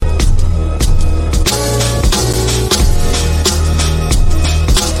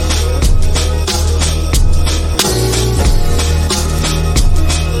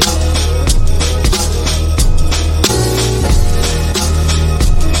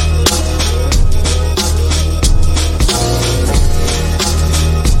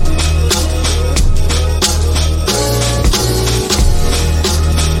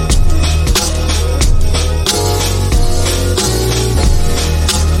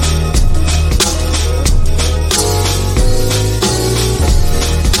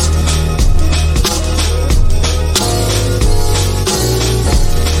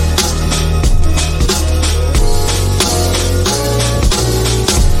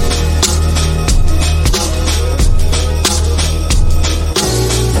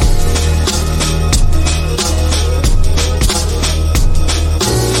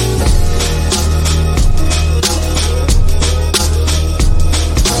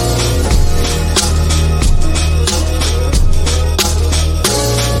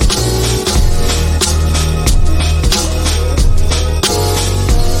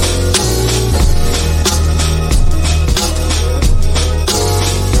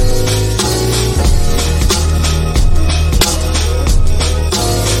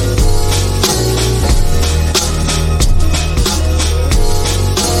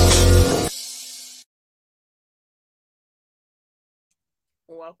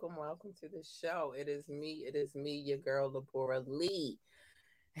Welcome to the show. It is me, your girl, Labora Lee.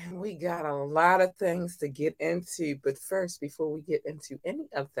 And we got a lot of things to get into. But first, before we get into any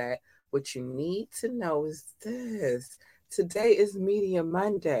of that, what you need to know is this. Today is Media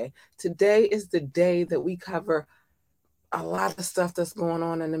Monday. Today is the day that we cover a lot of stuff that's going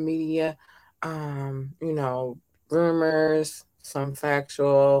on in the media. You know, rumors, some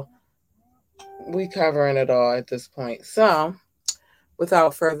factual. We covering it all at this point. So,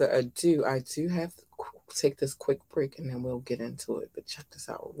 without further ado, I do have to take this quick break and then we'll get into it. But check this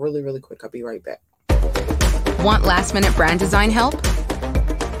out really, really quick. I'll be right back. Want last-minute brand design help?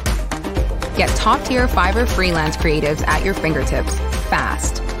 Get top-tier Fiverr freelance creatives at your fingertips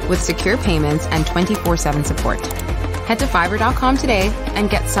fast with secure payments and 24/7 support. Head to Fiverr.com today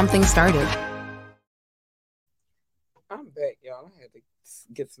and get something started. I'm back, y'all. I had to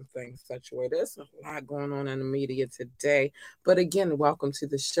get some things situated. There's a lot going on in the media today. But again, welcome to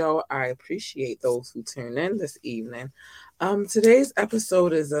the show. I appreciate those who tune in this evening. Today's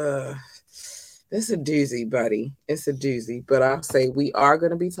episode is it's a doozy, buddy. It's a doozy. But I'll say we are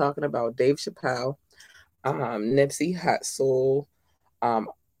going to be talking about Dave Chappelle, Nipsey Hussle, um,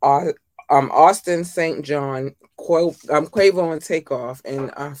 Austin St. John, Quavo and Takeoff,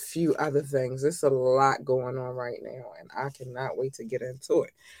 and a few other things. There's a lot going on right now, and I cannot wait to get into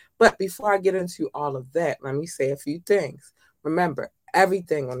it. But before I get into all of that, let me say a few things. Remember,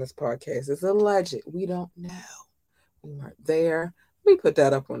 everything on this podcast is alleged. We don't know. We weren't there. Let me put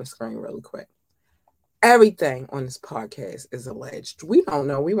that up on the screen really quick. Everything on this podcast is alleged. We don't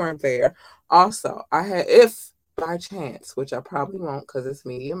know. We weren't there. Also, if by chance, which I probably won't because it's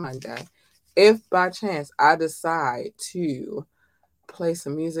Media Monday, if by chance I decide to play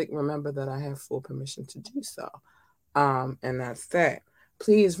some music, remember that I have full permission to do so. And that's that.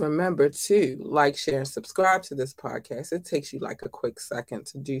 Please remember to like, share, and subscribe to this podcast. It takes you like a quick second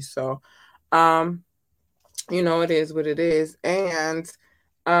to do so. It is what it is. And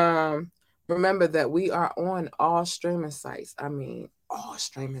remember that we are on all streaming sites. I mean, all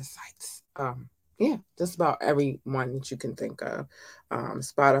streaming sites. Yeah, just about every one that you can think of.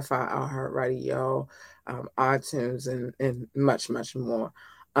 Spotify, iHeartRadio, iTunes, and much, much more.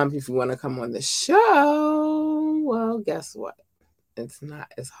 If you want to come on the show, well, guess what? It's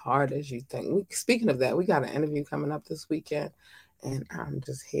not as hard as you think. Speaking of that, we got an interview coming up this weekend, and I'm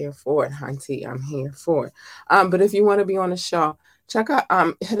just here for it, Hunty. I'm here for it. But if you want to be on the show, check out,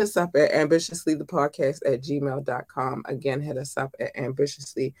 hit us up at ambitiouslythepodcast@gmail.com. Again, hit us up at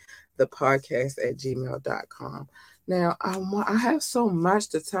ambitiouslythepodcast@gmail.com. Now, I have so much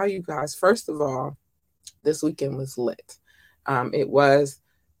to tell you guys. First of all, this weekend was lit. It was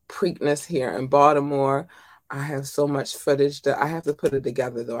Preakness here in Baltimore. I have so much footage that I have to put it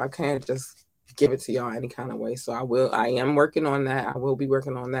together, though. I can't just give it to y'all any kind of way. So I am working on that. I will be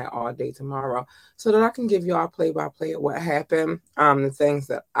working on that all day tomorrow so that I can give y'all play-by-play of what happened, the things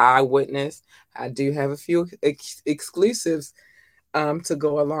that I witnessed. I do have a few exclusives to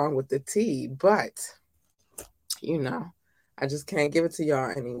go along with the tea, but I just can't give it to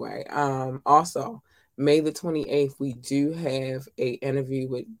y'all anyway. Also, May the 28th, we do have a interview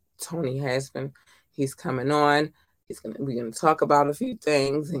with Tony Hasbin. He's coming on. We're gonna talk about a few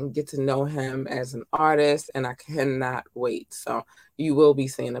things and get to know him as an artist, and I cannot wait. So you will be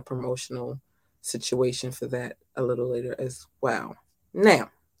seeing a promotional situation for that a little later as well.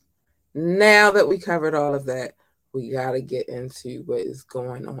 Now that we covered all of that, we gotta get into what is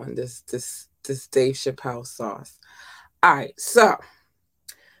going on. This Dave Chappelle sauce. All right, so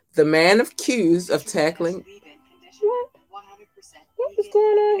the man accused of tackling. What is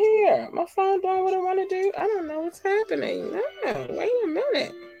going on here? My phone doing what I want to do. I don't know what's happening. No, wait a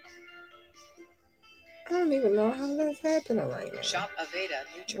minute. I don't even know how that's happening right now. Shop Aveda.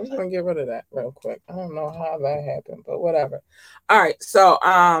 We're gonna get rid of that real quick. I don't know how that happened, but whatever. All right, so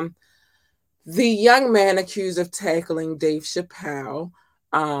the young man accused of tackling Dave Chappelle,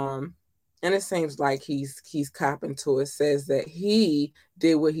 and it seems like he's copping to it. Says that he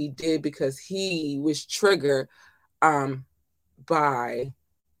did what he did because he was triggered by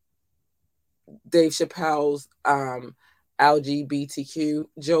Dave Chappelle's LGBTQ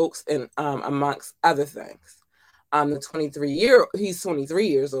jokes and amongst other things. He's 23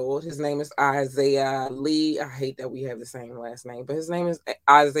 years old. His name is Isaiah Lee. I hate that we have the same last name, but his name is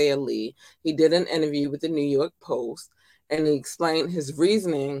Isaiah Lee. He did an interview with the New York Post, and he explained his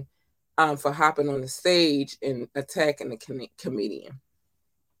reasoning for hopping on the stage and attacking the comedian.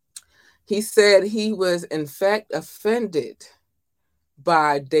 He said he was in fact offended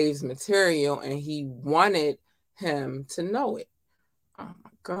by Dave's material, and he wanted him to know it. Oh my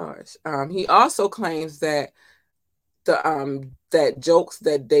gosh. He also claims that that jokes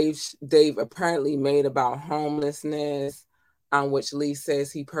that Dave apparently made about homelessness, which Lee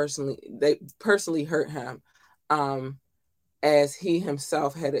says they personally hurt him, as he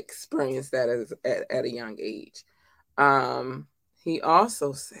himself had experienced that at a young age. He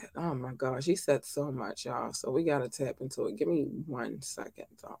also said, oh my gosh, he said so much, y'all. So we gotta tap into it. Give me 1 second,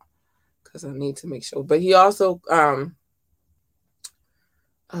 though, because I need to make sure. But he also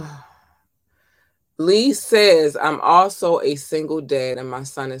Lee says, I'm also a single dad and my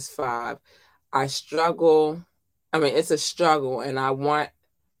son is 5. I struggle. I mean, it's a struggle, and I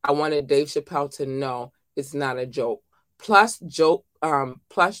wanted Dave Chappelle to know it's not a joke. Plus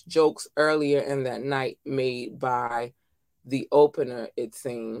jokes earlier in that night made by the opener, it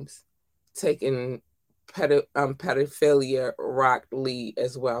seems, taking pedophilia rocked Lee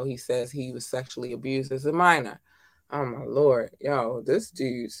as well. He says he was sexually abused as a minor. Oh my Lord, yo, this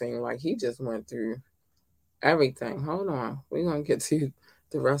dude seemed like he just went through everything. Hold on, we're gonna get to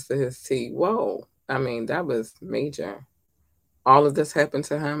the rest of his tea. Whoa, I mean, that was major. All of this happened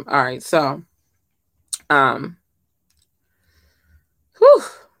to him. All right, so, whew.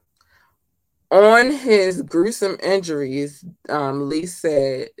 On his gruesome injuries, Lee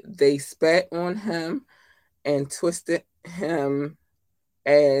said they spat on him and twisted him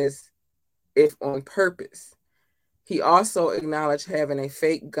as if on purpose. He also acknowledged having a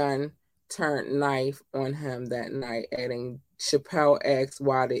fake gun turned knife on him that night, adding, Chappelle asked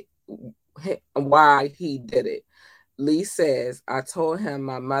why he did it. Lee says, I told him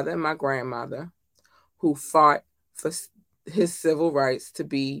my mother and my grandmother, who fought for his civil rights to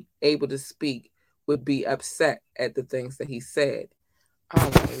be able to speak, would be upset at the things that he said.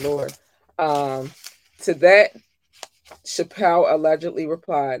 Oh my Lord. To that, Chappelle allegedly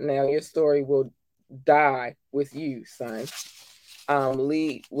replied, now your story will die with you, son.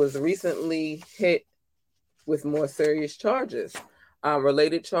 Lee was recently hit with more serious charges,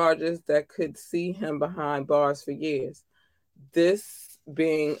 related charges that could see him behind bars for years. This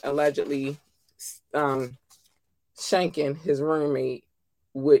being allegedly shanking his roommate,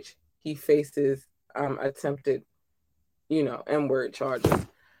 which he faces attempted, N-word charges.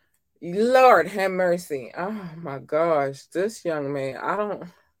 Lord have mercy. Oh my gosh, this young man,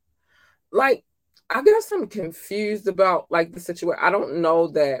 I guess I'm confused about the situation. I don't know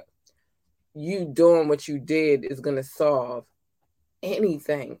that you doing what you did is going to solve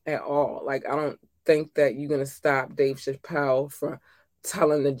anything at all. I don't think that you're going to stop Dave Chappelle from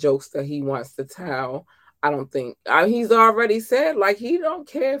telling the jokes that he wants to tell. I don't think he's already said he don't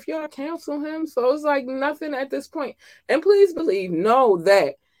care if y'all cancel him. So it's nothing at this point. And please know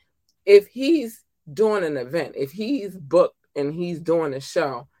that if he's doing an event, if he's booked and he's doing a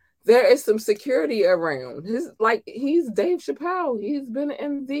show, there is some security around. He's Dave Chappelle. He's been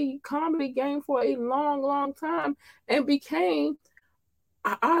in the comedy game for a long, long time and became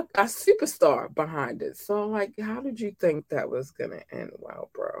a superstar behind it. So, how did you think that was gonna end well,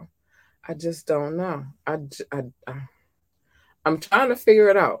 bro? I just don't know. I'm trying to figure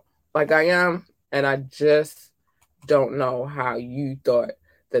it out, I am, and I just don't know how you thought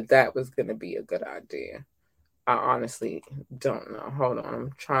that was gonna be a good idea. I honestly don't know. Hold on.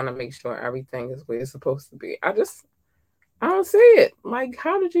 I'm trying to make sure everything is where it's supposed to be. I don't see it.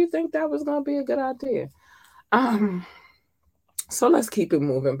 How did you think that was going to be a good idea? So let's keep it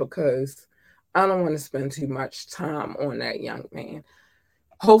moving because I don't want to spend too much time on that young man.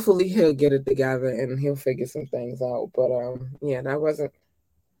 Hopefully he'll get it together and he'll figure some things out. But yeah, that wasn't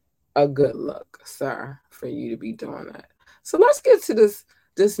a good look, sir, for you to be doing that. So let's get to this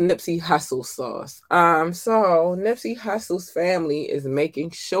Nipsey Hussle sauce. So Nipsey Hussle's family is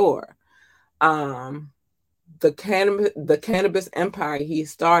making sure the cannabis empire he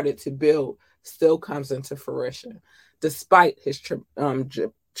started to build still comes into fruition, despite his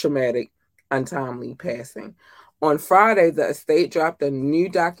traumatic, untimely passing. On Friday, the estate dropped a new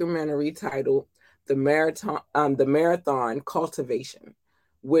documentary titled "The Marathon Cultivation,"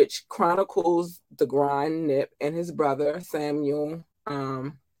 which chronicles the grind Nip and his brother Samuel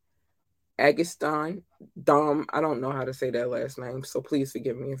Agustin Dom. I don't know how to say that last name, so please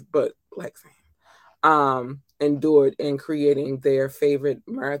forgive me. But Black Sam endured in creating their favorite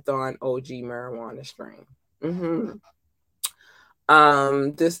Marathon OG marijuana strain.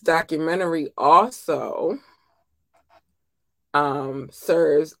 This documentary also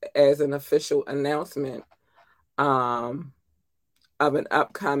serves as an official announcement of an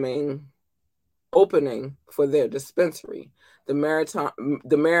upcoming opening for their dispensary, the Marathon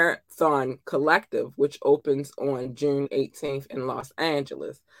Collective, which opens on June 18th in Los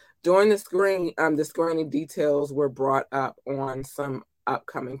Angeles. During the screening details were brought up on some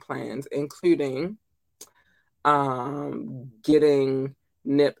upcoming plans, including getting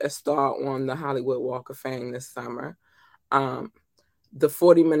Nip a star on the Hollywood Walk of Fame this summer. The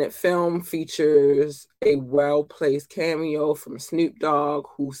 40-minute film features a well-placed cameo from Snoop Dogg,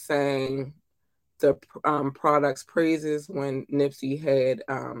 who sang the product's praises when Nipsey had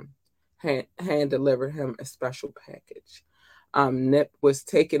hand delivered him a special package. Nip was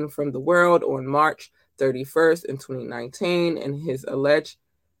taken from the world on March 31st in 2019, and his alleged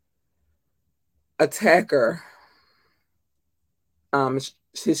attacker,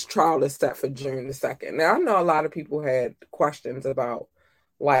 his trial is set for June the 2nd. Now, I know a lot of people had questions about,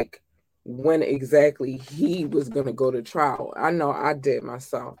 like, when exactly he was going to go to trial. I know I did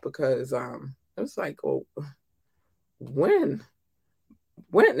myself, because it was like, oh, when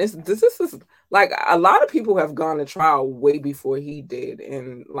this is like, a lot of people have gone to trial way before he did,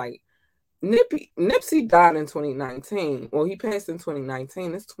 and like Nipsey died in 2019. Well, he passed in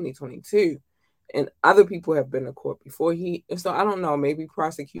 2019. It's 2022, and other people have been to court before he. So I don't know. Maybe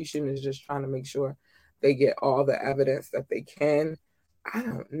prosecution is just trying to make sure they get all the evidence that they can. I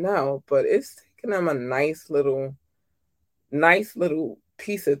don't know, but it's taking them a nice little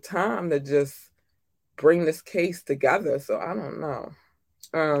piece of time to just bring this case together. So I don't know.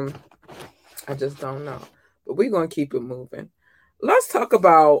 I just don't know. But we're going to keep it moving. Let's talk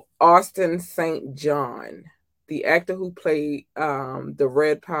about Austin St. John, the actor who played the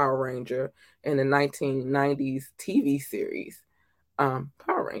Red Power Ranger in the 1990s TV series, Power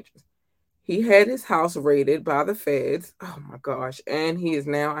Rangers. He had his house raided by the feds. Oh my gosh. And he is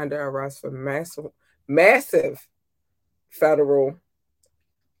now under arrest for massive federal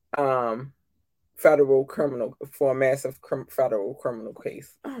criminal federal criminal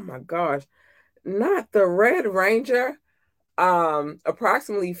case. Oh my gosh. Not the Red Ranger.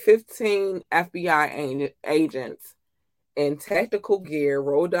 Approximately 15 FBI agents in tactical gear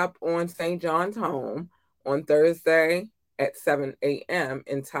rolled up on St. John's home on Thursday at 7 a.m.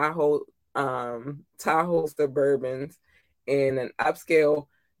 in Tahoe Suburbans in an upscale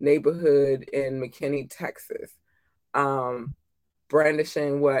neighborhood in McKinney, Texas,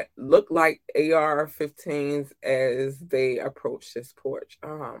 brandishing what looked like AR-15s as they approached his porch.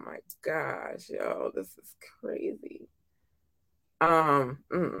 Oh my gosh, yo, this is crazy.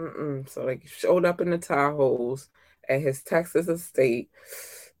 So they showed up in the Tahoes at his Texas estate.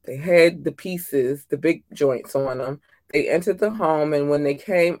 They had the pieces, the big joints on them. They entered the home, and when they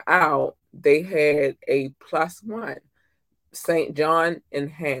came out, they had a +1, St. John in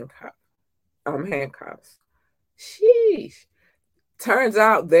handcuffs. Sheesh. Turns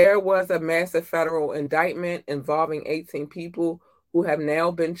out there was a massive federal indictment involving 18 people who have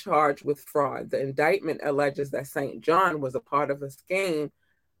now been charged with fraud. The indictment alleges that St. John was a part of a scheme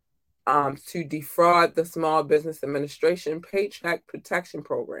to defraud the Small Business Administration Paycheck Protection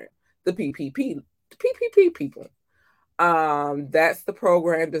Program, the PPP, people. That's the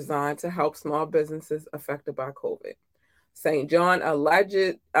program designed to help small businesses affected by COVID. St. John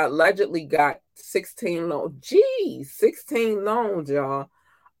allegedly got 16 loans. 16 loans, y'all,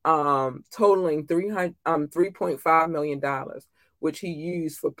 totaling $3.5 million, which he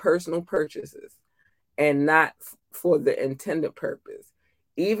used for personal purchases and not for the intended purpose.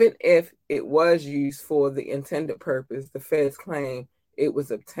 Even if it was used for the intended purpose, the feds claim it was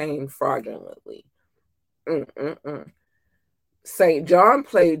obtained fraudulently. St. John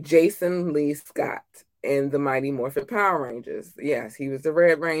played Jason Lee Scott in the Mighty Morphin Power Rangers. Yes, he was the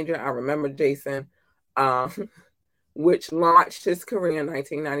Red Ranger. I remember Jason, which launched his career in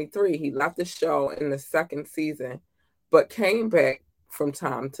 1993. He left the show in the second season, but came back from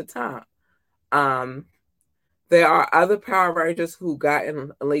time to time. There are other Power Rangers who got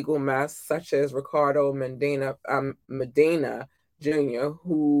in a legal mess, such as Ricardo Medina Jr.,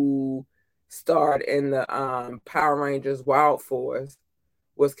 who starred in the Power Rangers Wild Force,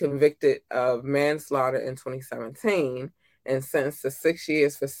 was convicted of manslaughter in 2017 and sentenced to 6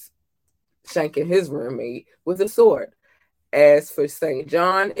 years for shanking his roommate with a sword. As for St.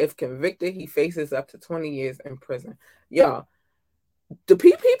 John, if convicted, he faces up to 20 years in prison. Y'all, the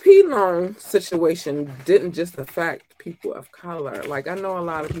PPP loan situation didn't just affect people of color. Like, I know a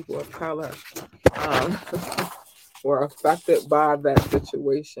lot of people of color were affected by that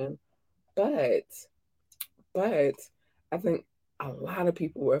situation, but I think a lot of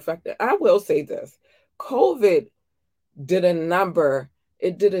people were affected. I will say this: COVID did a number.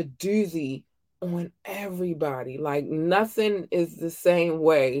 It did a doozy on everybody. Like, nothing is the same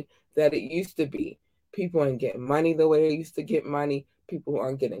way that it used to be. People aren't getting money the way they used to get money. People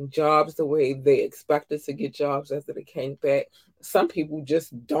aren't getting jobs the way they expected to get jobs after they came back. Some people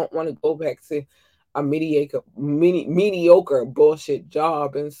just don't want to go back to a mediocre bullshit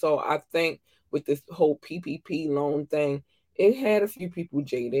job. And so I think with this whole PPP loan thing, it had a few people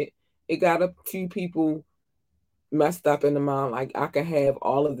jaded. It got a few people messed up in the mind, like I can have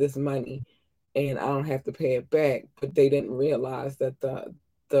all of this money and I don't have to pay it back. But they didn't realize that the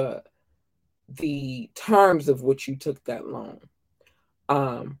the terms of which you took that loan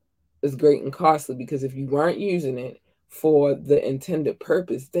is great and costly, because if you weren't using it for the intended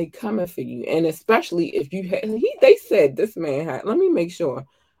purpose, they coming for you. And especially if you had, they said this man had, let me make sure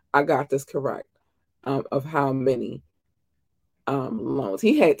I got this correct, of how many loans.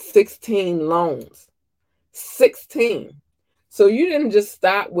 He had 16 loans. 16. So you didn't just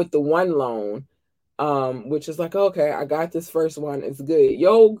stop with the one loan, which is like, okay, I got this first one, it's good.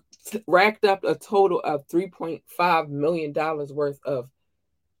 Yo, racked up a total of $3.5 million worth of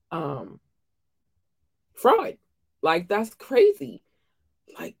fraud. Like, that's crazy.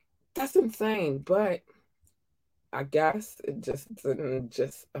 Like, that's insane. But I guess it just didn't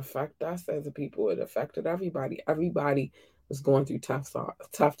just affect us as a people. It affected everybody. Everybody was going through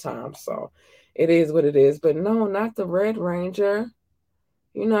tough times. So it is what it is. But no, not the Red Ranger.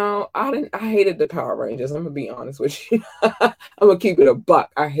 You know, I hated the Power Rangers. I'm gonna be honest with you. I'm gonna keep it a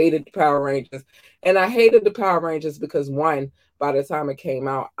buck. I hated the Power Rangers. And I hated the Power Rangers because, one, by the time it came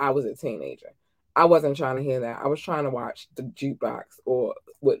out, I was a teenager. I wasn't trying to hear that. I was trying to watch the jukebox, or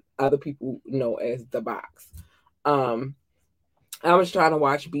what other people know as the box. I was trying to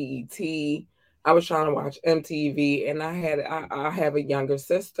watch BET. I was trying to watch MTV, and I have a younger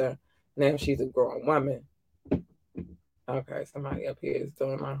sister. Now she's a grown woman. Okay, somebody up here is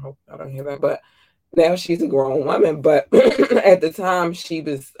doing, I hope I don't hear that. But now she's a grown woman. But at the time, she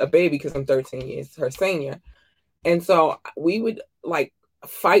was a baby, because I'm 13 years her senior. And so we would like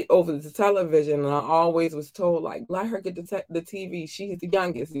fight over the television. And I always was told, like, let her get the TV. She's the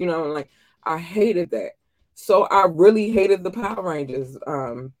youngest, you know, and like, I hated that. So I really hated the Power Rangers.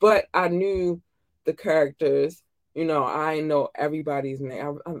 But I knew the characters, you know, I know everybody's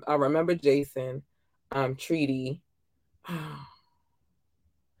name. I remember Jason, Treaty.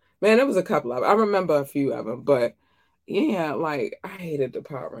 Man, there was a couple of them. I remember a few of them, but yeah, like, I hated the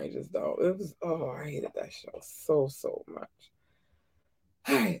Power Rangers though. I hated that show so much.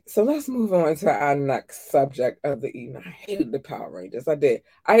 All right, so let's move on to our next subject of the evening. I hated the Power Rangers. I did.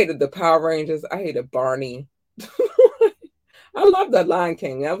 I hated the Power Rangers. I hated Barney. I love the Lion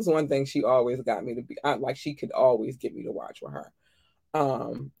King. That was one thing she always got me to be. Like, she could always get me to watch with her.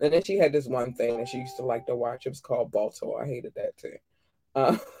 And then she had this one thing that she used to like to watch. It was called Balto. I hated that too.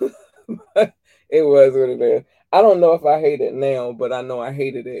 But it was what it is. I don't know if I hate it now, but I know I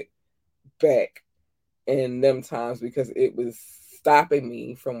hated it back in them times, because it was stopping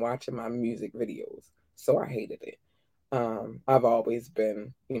me from watching my music videos. So I hated it. I've always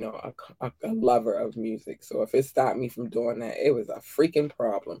been, you know, a lover of music. So if it stopped me from doing that, it was a freaking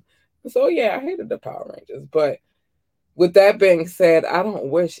problem. So yeah, I hated the Power Rangers. But with that being said, I don't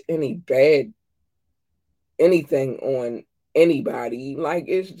wish any bad anything on anybody. Like,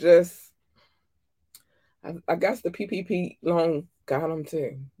 it's just, I guess the PPP loan got them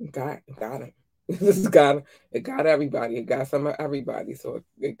too. Got him. It got everybody. It got some of everybody. So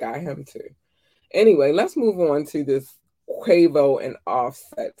it got him too. Anyway, let's move on to this Quavo and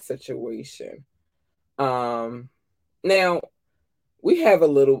Offset situation. Now we have a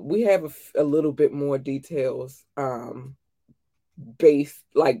little bit more details, based,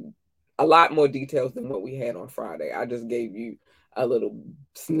 like, a lot more details than what we had on Friday. I just gave you a little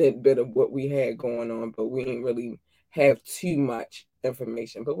snippet of what we had going on, but we didn't really have too much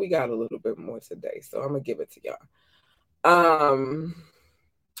information. But we got a little bit more today, so I'm gonna give it to y'all.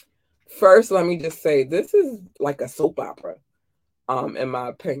 First, let me just say this is like a soap opera, in my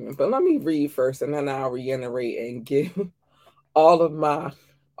opinion. But let me read first, and then I'll reiterate and give all of my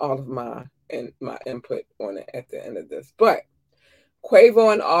input on it at the end of this. But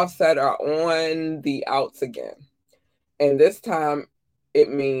Quavo and Offset are on the outs again. And this time it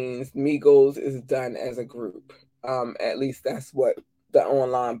means Migos is done as a group. At least that's what the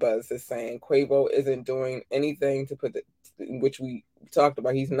online buzz is saying. Quavo isn't doing anything to put which we talked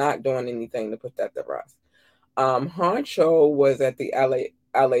about. He's not doing anything to put that to rest. Honcho was at the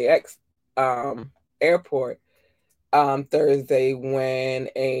LAX airport Thursday when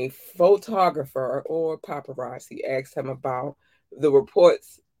a photographer or paparazzi asked him about the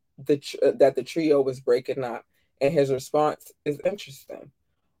reports that the trio was breaking up, and his response is interesting.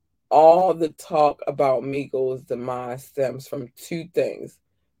 All the talk about Migos' demise stems from two things: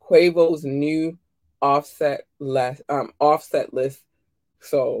 Quavo's new offset list,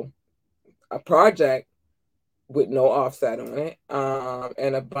 so a project with no Offset on it,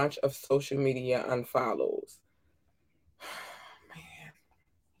 and a bunch of social media unfollows. Man,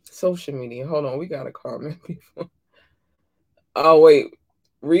 social media. Hold on, we got a comment before. Oh wait,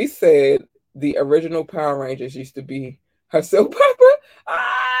 Reese said the original Power Rangers used to be her soap opera.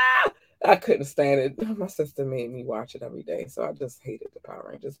 Ah, I couldn't stand it. My sister made me watch it every day, so I just hated the Power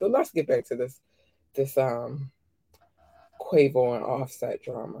Rangers. But let's get back to this Quavo and Offset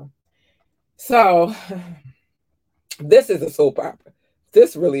drama. So this is a soap opera.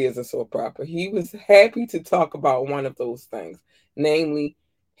 This really is a soap opera. He was happy to talk about one of those things, namely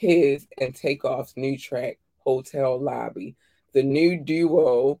his and Takeoff's new track, Hotel Lobby. The new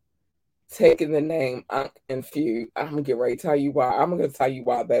duo taking the name Unk and Feud. I'm gonna get ready to tell you why. I'm gonna tell you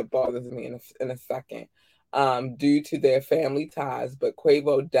why that bothers me in a second. Due to their family ties, but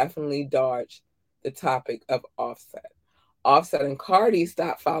Quavo definitely dodged the topic of Offset. Offset and Cardi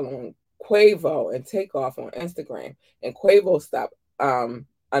stopped following Quavo and Takeoff on Instagram, and Quavo stopped and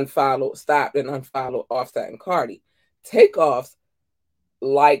unfollowed Offset and Cardi. Takeoff's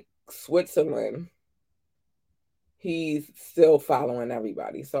like Switzerland, he's still following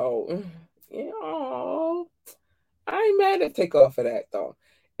everybody. So, I ain't mad at Takeoff for that though.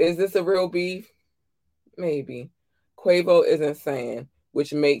 Is this a real beef? Maybe. Quavo isn't saying,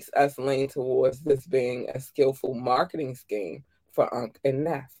 which makes us lean towards this being a skillful marketing scheme for Unk and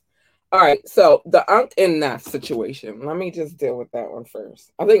Neff. All right, so the Unk and Neff situation. Let me just deal with that one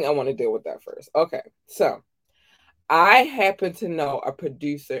first. I think I want to deal with that first. Okay, so I happen to know a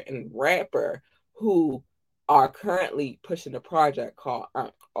producer and rapper who are currently pushing a project called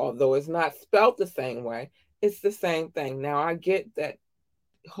Unk. Although it's not spelled the same way, it's the same thing. Now I get that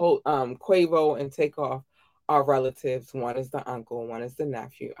whole Quavo and Takeoff are relatives. One is the uncle, one is the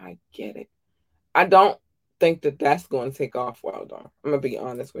nephew. I get it. I don't think that that's going to take off well, though. I'm gonna be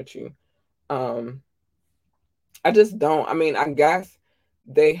honest with you. I just don't. I mean, I guess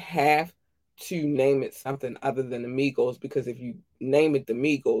they have to name it something other than the Migos, because if you name it the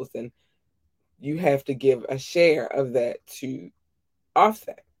Migos, then you have to give a share of that to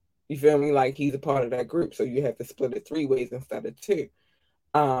Offset. You feel me? Like he's a part of that group, so you have to split it 3 ways instead of 2.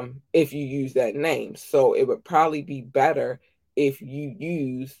 If you use that name. So it would probably be better if you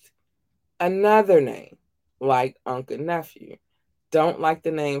used another name, like Uncle Nephew. Don't like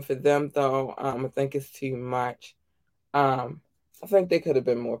the name for them though. I think it's too much. I think they could have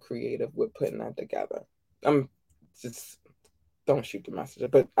been more creative with putting that together. I'm just don't shoot the messenger,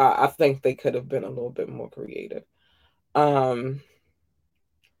 but I think they could have been a little bit more creative.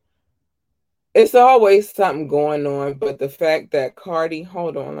 It's always something going on, but the fact that Cardi,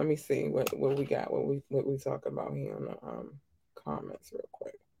 hold on, let me see what we got, what we talk about here in the comments real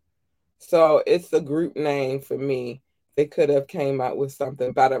quick. So it's the group name for me. They could have came out with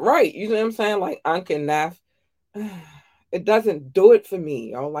something better, right? You know what I'm saying? Like Unk and Neff, it doesn't do it for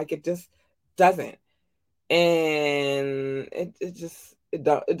me, yo. Like it just doesn't, and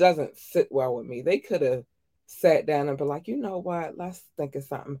it doesn't sit well with me. They could have sat down and be like, you know what? Let's think of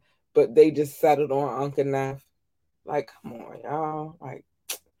something. But they just settled on Uncle Neff. Like, come on, y'all. Like,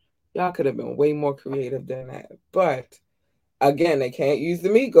 y'all could have been way more creative than that. But again, they can't use the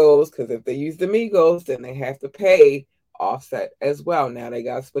Migos, because if they use the Migos, then they have to pay Offset as well. Now they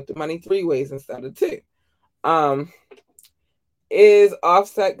gotta split the money 3 ways instead of 2. Is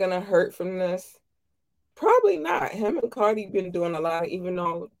Offset gonna hurt from this? Probably not. Him and Cardi been doing a lot, even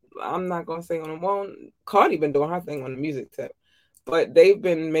though I'm not gonna say on the one. Cardi been doing her thing on the music tip. But they've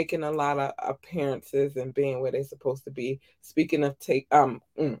been making a lot of appearances and being where they're supposed to be. Speaking of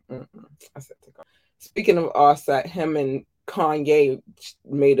Speaking of Offset, him and Kanye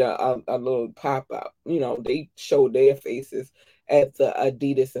made a little pop up. You know, they showed their faces at the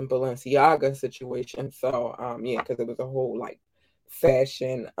Adidas and Balenciaga situation. So yeah, because it was a whole like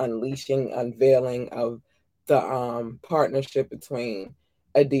fashion unveiling of the partnership between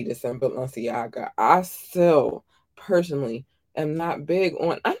Adidas and Balenciaga. I still personally am not big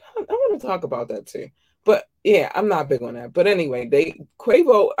on. I want to talk about that too, but yeah, I'm not big on that. But anyway,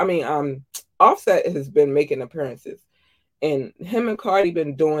 Offset has been making appearances, and him and Cardi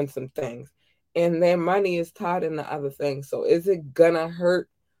been doing some things, and their money is tied into other things. So is it gonna hurt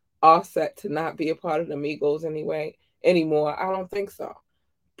Offset to not be a part of the Migos anymore? I don't think so.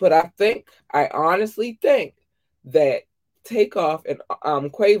 But I honestly think that Takeoff and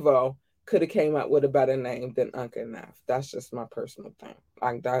Quavo could have came up with a better name than Uncle Neff. That's just my personal thing.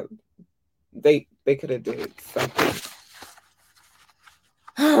 Like that, they could have did something.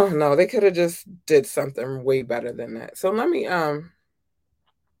 Oh no, they could have just did something way better than that. So let me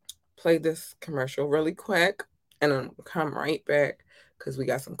play this commercial really quick, and then come right back because we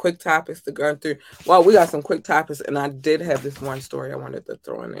got some quick topics to go through. Well, we got some quick topics, and I did have this one story I wanted to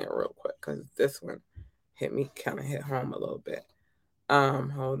throw in there real quick because this one hit home a little bit.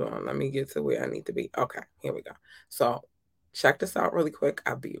 Hold on, let me get to where I need to be. Okay, here we go. So check this out really quick.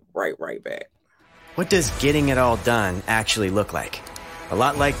 I'll be right back. What does getting it all done actually look like? A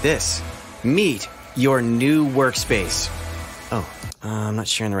lot like this. Meet your new workspace. Oh, I'm not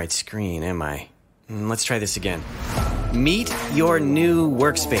sharing the right screen, am I? Let's try this again. Meet your new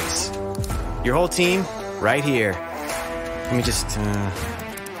workspace. Your whole team, right here. Let me just,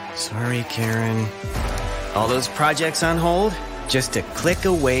 sorry, Karen. All those projects on hold? Just a click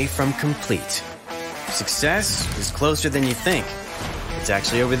away from complete. Success is closer than you think. It's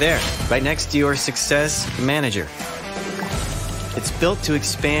actually over there, right next to your Success Manager. It's built to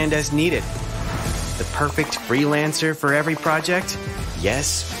expand as needed. The perfect freelancer for every project?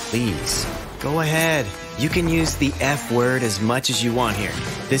 Yes, please. Go ahead. You can use the F word as much as you want here.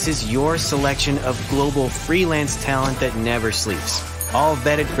 This is your selection of global freelance talent that never sleeps. All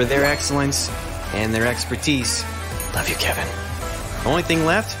vetted for their excellence and their expertise. Love you, Kevin. Only thing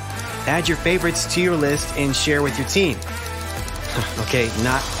left? Add your favorites to your list and share with your team. Okay,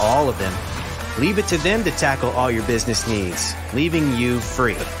 not all of them. Leave it to them to tackle all your business needs, leaving you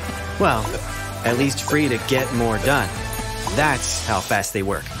free. Well, at least free to get more done. That's how fast they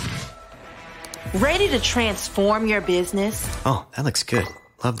work. Ready to transform your business? Oh, that looks good.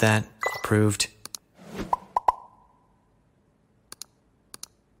 Love that. Approved.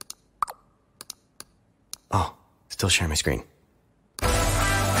 Oh, still sharing my screen.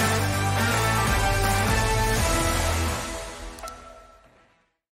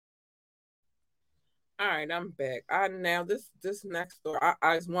 All right, I'm back. Now this next story,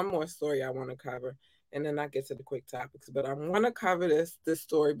 there's one more story I want to cover, and then I get to the quick topics. But I want to cover this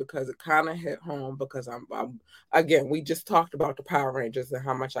story because it kind of hit home. Because I'm again, we just talked about the Power Rangers and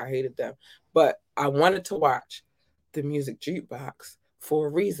how much I hated them, but I wanted to watch the Music Jukebox for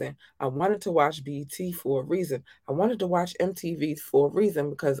a reason. I wanted to watch BET for a reason. I wanted to watch MTV for a reason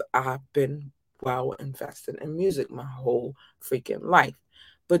because I've been well invested in music my whole freaking life.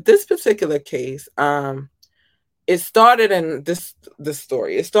 But this particular case, it started in the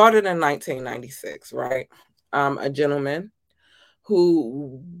story. It started in 1996, right? A gentleman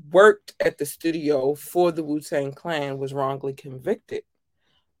who worked at the studio for the Wu-Tang Clan was wrongly convicted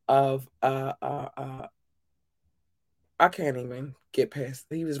of I can't even get past.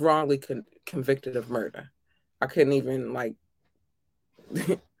 He was wrongly convicted of murder. I couldn't even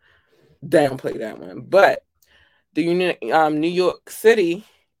downplay that one. But the New York City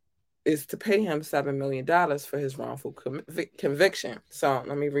is to pay him $7 million for his wrongful conviction. So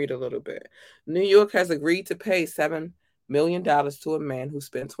let me read a little bit. New York has agreed to pay $7 million to a man who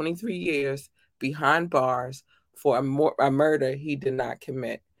spent 23 years behind bars for a murder he did not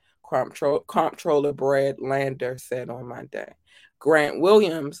commit, Comptroller Brad Lander said on Monday. Grant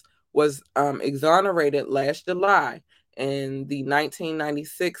Williams was exonerated last July in the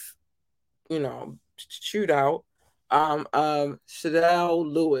 1996, shootout of Shadell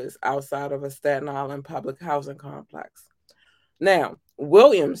Lewis outside of a Staten Island public housing complex. Now,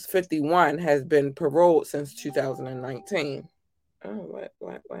 Williams, 51, has been paroled since 2019. Oh,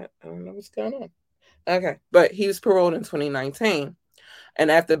 what? I don't know what's going on. Okay, but he was paroled in 2019.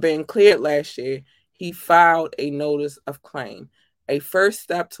 And after being cleared last year, he filed a notice of claim, a first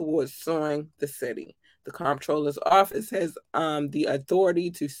step towards suing the city. The comptroller's office has the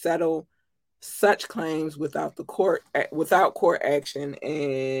authority to settle such claims without court action,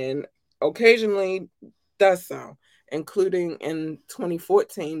 and occasionally does so, including in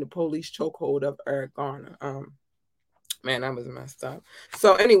 2014 the police chokehold of Eric Garner. Man, that was messed up.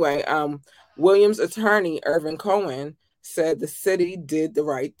 So anyway, Williams' attorney Irvin Cohen said the city did the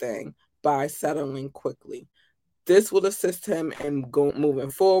right thing by settling quickly. This will assist him in moving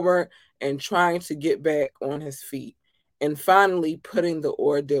forward and trying to get back on his feet, and finally putting the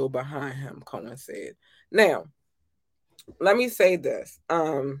ordeal behind him, Cohen said. Now, let me say this.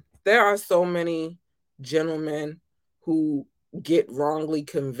 There are so many gentlemen who get wrongly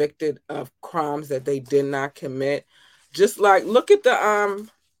convicted of crimes that they did not commit. Just like, look at the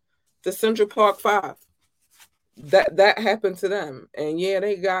Central Park Five. That happened to them. And yeah,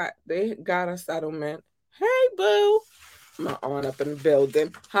 they got a settlement. Hey, boo. My aunt up in the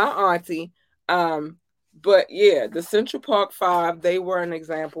building. Hi, auntie. But yeah, the Central Park Five, they were an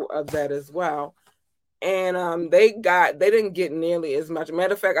example of that as well. And they didn't get nearly as much.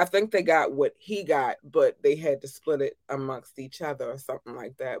 Matter of fact, I think they got what he got, but they had to split it amongst each other or something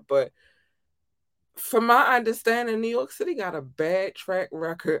like that. But from my understanding, New York City got a bad track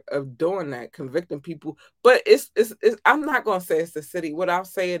record of doing that, convicting people. But it's I'm not gonna say it's the city. What I'll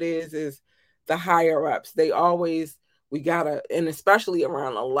say it is the higher ups. They always, and especially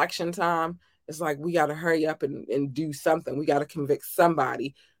around election time, It's like, we got to hurry up and do something. We got to convict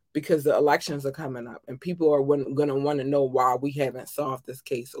somebody because the elections are coming up and people are going to want to know why we haven't solved this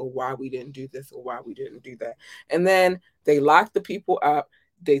case or why we didn't do this or why we didn't do that. And then they lock the people up,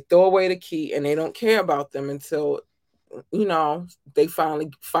 they throw away the key, and they don't care about them until, you know, they finally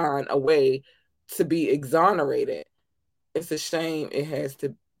find a way to be exonerated. It's a shame it has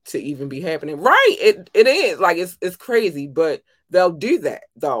to even be happening. Right. It is. Like, it's crazy, but they'll do that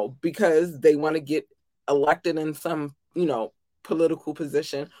though, because they want to get elected in some, you know, political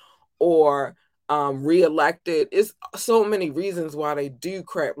position or reelected. It's so many reasons why they do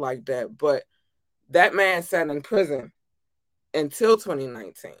crap like that. But that man sat in prison until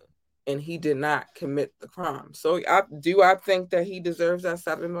 2019 and he did not commit the crime. So I think that he deserves that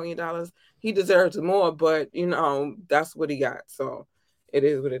 $7 million. He deserves more, but you know, that's what he got. So it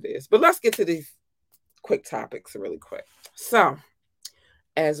is what it is. But let's get to these quick topics really quick. So,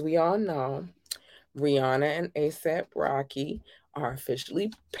 as we all know, Rihanna and A$AP Rocky are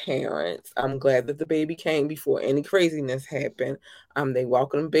officially parents. I'm glad that the baby came before any craziness happened. They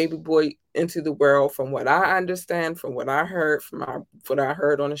welcomed baby boy into the world. From what I understand, from what I heard, what I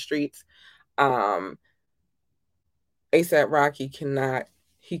heard on the streets, A$AP Rocky cannot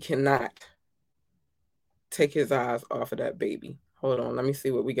take his eyes off of that baby. Hold on, let me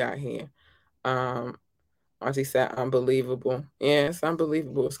see what we got here. Auntie said, unbelievable. Yeah, it's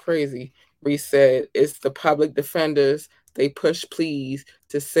unbelievable. It's crazy. Reese said, it's the public defenders. They push pleas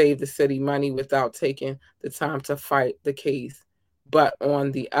to save the city money without taking the time to fight the case. But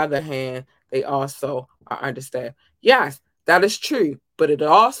on the other hand, they also are understaffed. Yes, that is true. But it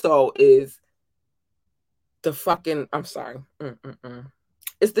also is the fucking, I'm sorry.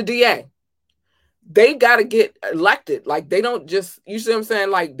 It's the DA. They got to get elected. Like, they don't just, you see what I'm saying?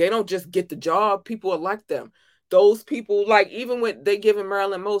 Like, they don't just get the job. People elect them. Those people, like, even when they giving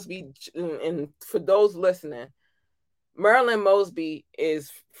Marilyn Mosby, and for those listening, Marilyn Mosby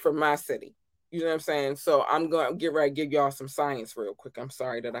is from my city. You know what I'm saying? So I'm going to get ready to give y'all some science real quick. I'm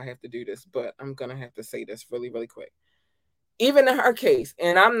sorry that I have to do this, but I'm going to have to say this really, really quick. Even in her case,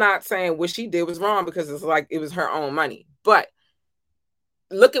 and I'm not saying what she did was wrong because it's like it was her own money, but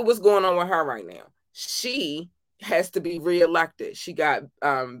look at what's going on with her right now. She has to be reelected. She got,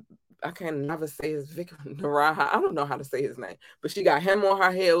 I can never say his Vikram Naraha. I don't know how to say his name, but she got him on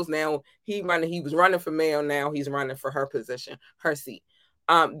her heels now. He was running for mayor. Now he's running for her position, her seat.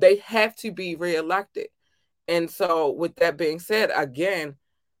 They have to be reelected. And so with that being said, again,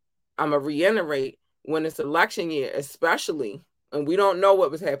 I'm going to reiterate, when it's election year, especially, and we don't know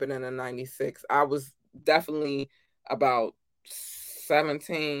what was happening in 96. I was definitely about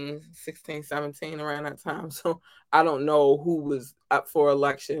 16, 17 around that time. So I don't know who was up for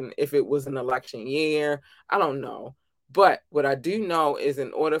election, if it was an election year. I don't know. But what I do know is,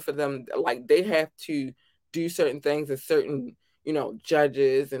 in order for them, like, they have to do certain things as certain, you know,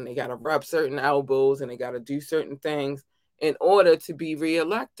 judges, and they got to rub certain elbows, and they got to do certain things in order to be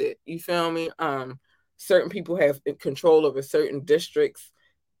reelected. You feel me? Certain people have control over certain districts.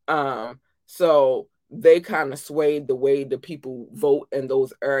 So they kind of swayed the way the people vote in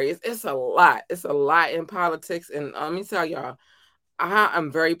those areas. It's a lot. It's a lot in politics. And let me tell y'all, I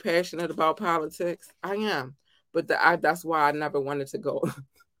am very passionate about politics. I am. But that's why I never wanted to go.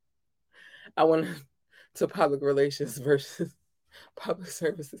 I wanted to public relations versus public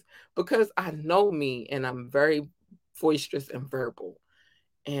services, because I know me, and I'm very boisterous and verbal.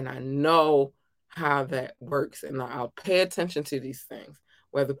 And I know how that works. And I'll pay attention to these things,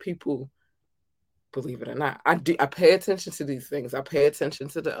 whether people believe it or not. I pay attention to these things. I pay attention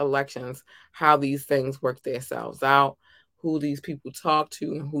to the elections, how these things work themselves out, who these people talk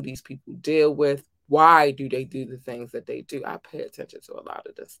to, and who these people deal with. Why do they do the things that they do? I pay attention to a lot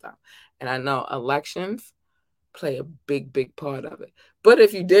of this stuff. And I know elections play a big, big part of it. But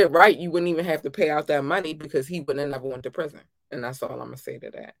if you did right, you wouldn't even have to pay out that money, because he wouldn't have never went to prison. And that's all I'm going to say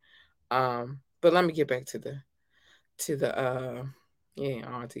to that. But let me get back to the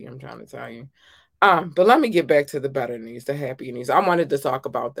Auntie, I'm trying to tell you. But let me get back to the better news, the happy news. I wanted to talk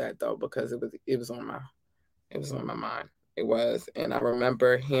about that though, because it was on my mind. It was, and I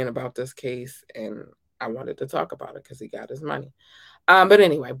remember hearing about this case, and I wanted to talk about it because he got his money. But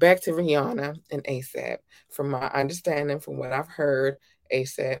anyway, back to Rihanna and A$AP. From my understanding, from what I've heard,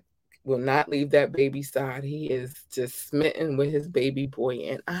 A$AP will not leave that baby's side. He is just smitten with his baby boy,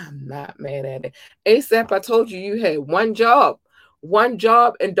 and I'm not mad at it. A$AP, I told you, you had one job,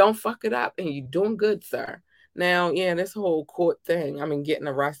 and don't fuck it up, and you're doing good, sir. Now, yeah, this whole court thing, I mean, getting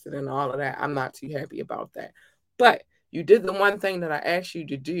arrested and all of that, I'm not too happy about that. But you did the one thing that I asked you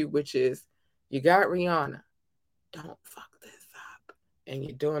to do, which is, you got Rihanna. Don't fuck this up. and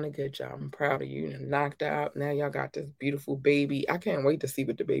you're doing a good job. I'm proud of you. You knocked out. Now y'all got this beautiful baby. I can't wait to see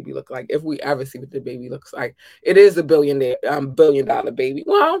what the baby look like. If we ever see what the baby looks like, it is a $1 billion baby.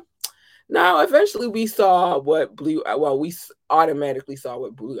 Well, no, eventually we saw what we automatically saw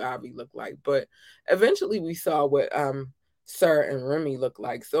what Blue Ivy looked like, but eventually we saw what Sir and Remy look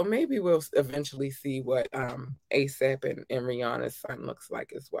like. So maybe we'll eventually see what ASAP and Rihanna's son looks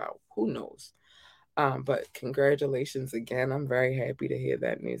like as well. Who knows? But congratulations again. I'm very happy to hear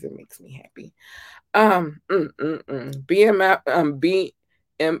that news. It makes me happy.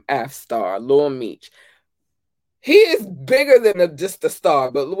 BMF star Lil Meech. He is bigger than just a star,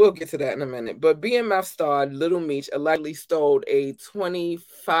 but we'll get to that in a minute. But BMF star Little Meech allegedly stole a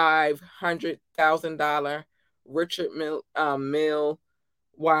 $2,500,000 Richard Mille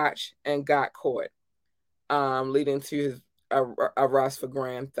watch and got caught, leading to his arrest for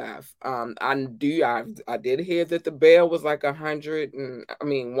grand theft. I did hear that the bail was like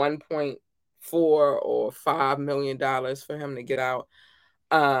 1.4 or $5 million for him to get out.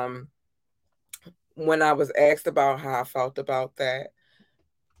 When I was asked about how I felt about that,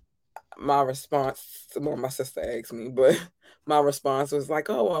 my response, well, my sister asked me, but my response was like,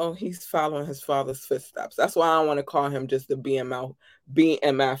 oh, well, he's following his father's footsteps. That's why I don't want to call him just the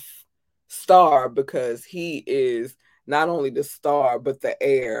BMF star, because he is not only the star, but the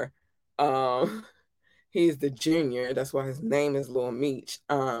heir. He's the junior. That's why his name is Lil Meech.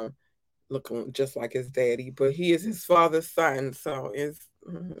 Looking just like his daddy, but he is his father's son, so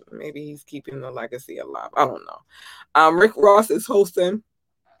maybe he's keeping the legacy alive. I don't know. Rick Ross is hosting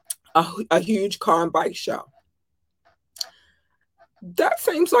a huge car and bike show. That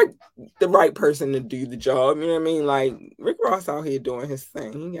seems like the right person to do the job. You know what I mean? Like, Rick Ross out here doing his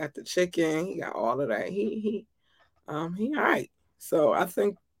thing. He got the chicken. He got all of that. He all right. So I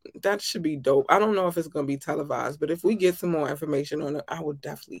think that should be dope. I don't know if it's going to be televised, but if we get some more information on it, I will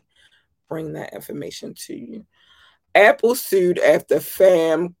definitely bring that information to you. Apple sued after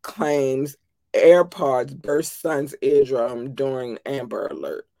fam claims AirPods burst son's eardrum during Amber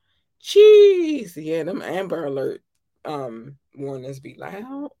Alert. Jeez, yeah, them Amber Alert warnings be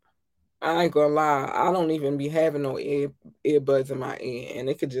loud. I ain't gonna lie, I don't even be having no earbuds in my ear, and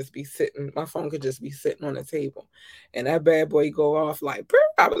it could just be sitting. My phone could just be sitting on the table, and that bad boy go off like,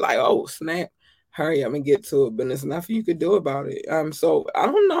 I be like, oh snap, hurry up and get to it. But there's nothing you could do about it. So I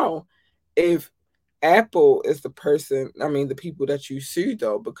don't know if Apple is the people that you sue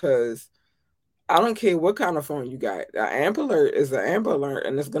though, because I don't care what kind of phone you got. An Amber Alert is an Amber Alert,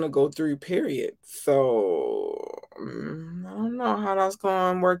 and it's gonna go through. Period. So I don't know how that's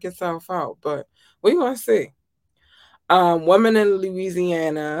going to work itself out, but we're gonna see. Woman in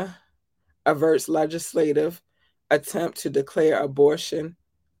Louisiana averts legislative attempt to declare abortion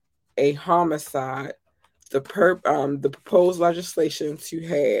a homicide. The proposed legislation to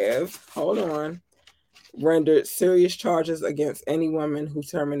have rendered serious charges against any woman who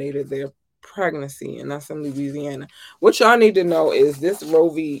terminated their pregnancy, and that's in Louisiana. What y'all need to know is this Roe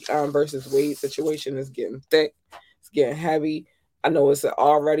v. versus Wade situation is getting thick. It's getting heavy. I know it's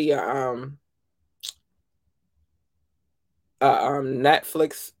already a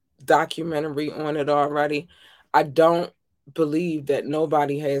Netflix documentary on it already. I don't believe that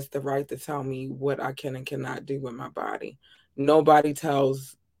nobody has the right to tell me what I can and cannot do with my body. Nobody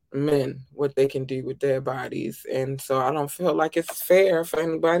tells men what they can do with their bodies, and so I don't feel like it's fair for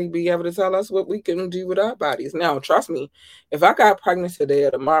anybody to be able to tell us what we can do with our bodies. Now, trust me, if I got pregnant today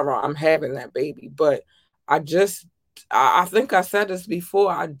or tomorrow, I'm having that baby, but I think I said this before,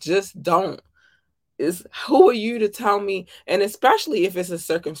 I just don't. Who are you to tell me? And especially if it's in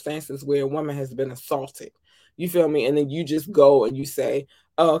circumstances where a woman has been assaulted, you feel me? And then you just go and you say,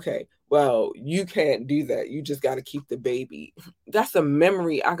 oh, okay, well, you can't do that. You just got to keep the baby. That's a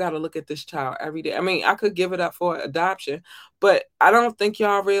memory. I got to look at this child every day. I mean, I could give it up for adoption, but I don't think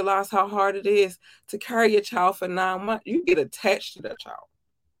y'all realize how hard it is to carry a child for 9 months. You get attached to that child.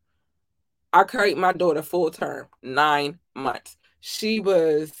 I carried my daughter full term, 9 months. She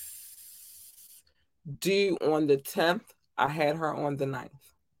was due on the 10th. I had her on the 9th,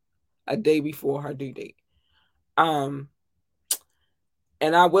 a day before her due date.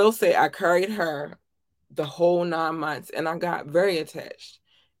 And I will say I carried her the whole 9 months, and I got very attached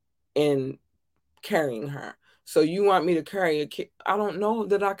in carrying her. So you want me to carry a kid? I don't know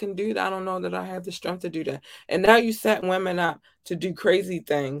that I can do that. I don't know that I have the strength to do that. And now you set women up to do crazy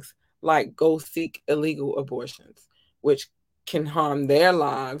things like go seek illegal abortions, which can harm their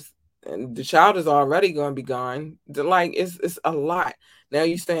lives. And the child is already going to be gone. Like, it's a lot. Now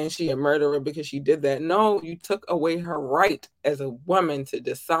you saying she a murderer because she did that. No, you took away her right as a woman to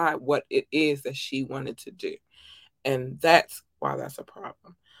decide what it is that she wanted to do. And that's why that's a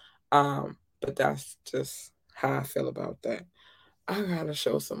problem. But that's just how I feel about that. I gotta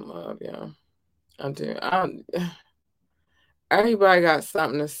show some love, yeah. I do. Everybody got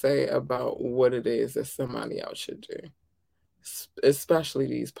something to say about what it is that somebody else should do, especially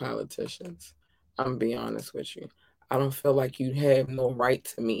these politicians. I'm gonna be honest with you. I don't feel like you have no right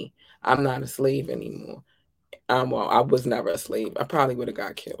to me. I'm not a slave anymore. Well, I was never a slave. I probably would have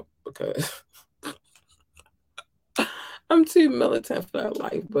got killed because I'm too militant for that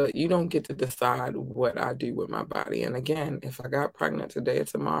life. But you don't get to decide what I do with my body. And again, if I got pregnant today or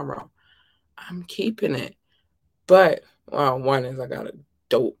tomorrow, I'm keeping it. But well, one is I got a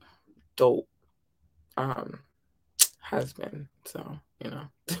dope husband. So,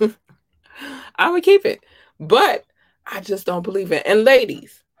 I would keep it. But I just don't believe it. And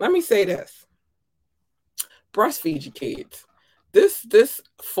ladies, let me say this. Breastfeed your kids. This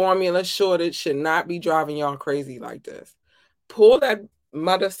formula shortage should not be driving y'all crazy like this. Pull that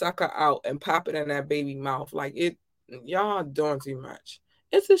mother sucker out and pop it in that baby mouth. Like y'all doing too much.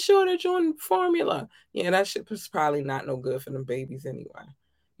 It's a shortage on formula. Yeah, that shit was probably not no good for them babies anyway.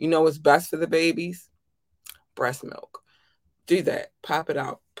 You know what's best for the babies? Breast milk. Do that. Pop it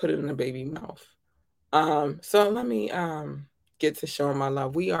out. Put it in the baby mouth. So let me get to showing my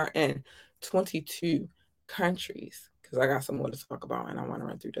love. We are in 22 countries because I got some more to talk about and I want to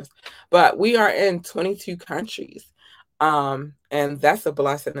run through this. But we are in 22 countries. And that's a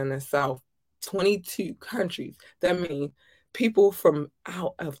blessing in itself. 22 countries. That means people from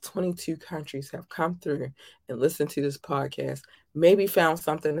out of 22 countries have come through and listened to this podcast, maybe found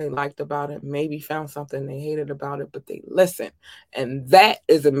something they liked about it, maybe found something they hated about it, but they listened. And that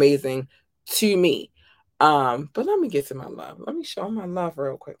is amazing to me. But let me get to my love. Let me show my love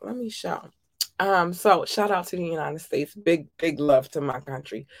real quick. Let me show. So shout out to the United States. Big love to my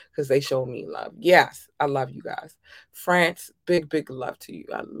country because they showed me love. Yes, I love you guys. France, big love to you.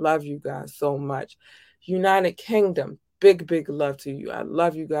 I love you guys so much. United Kingdom, big love to you. I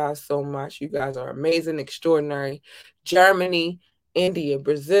love you guys so much. You guys are amazing, extraordinary. Germany, India,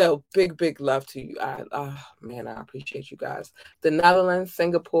 Brazil, big love to you. I appreciate you guys. The Netherlands,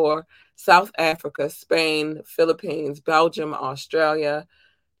 Singapore, South Africa, Spain, Philippines, Belgium, Australia,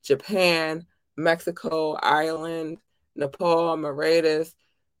 Japan, Mexico, Ireland, Nepal, Mauritius,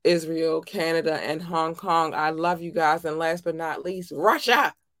 Israel, Canada, and Hong Kong. I love you guys. And last but not least,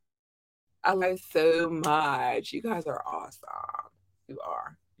 Russia. I love you so much. You guys are awesome. You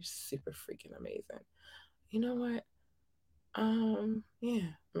are. You're super freaking amazing. You know what? Yeah,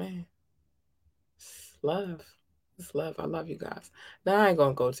 man. It's love. It's love. I love you guys. Now I ain't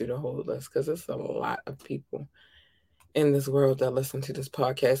gonna go through the whole list because it's a lot of people in this world that listen to this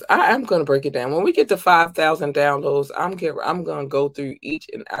podcast. I am gonna break it down. When we get to 5,000 downloads, I'm gonna go through each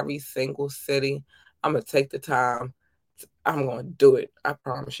and every single city. I'm gonna take the time. I'm gonna do it. I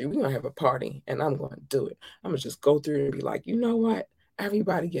promise you. We're gonna have a party and I'm gonna do it. I'm gonna just go through and be like, you know what?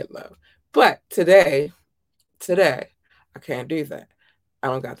 Everybody get love. But today, I can't do that. I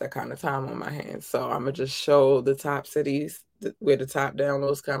don't got that kind of time on my hands. So I'm going to just show the top cities where the top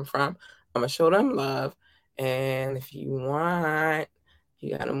downloads come from. I'm going to show them love. And if you want,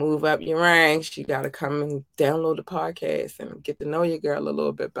 you got to move up your ranks. You got to come and download the podcast and get to know your girl a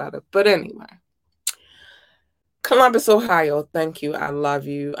little bit better. But anyway, Columbus, Ohio, thank you. I love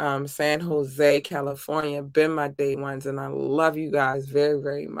you. San Jose, California, been my day ones, and I love you guys very,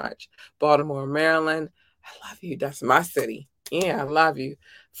 very much. Baltimore, Maryland, I love you. That's my city. Yeah, I love you.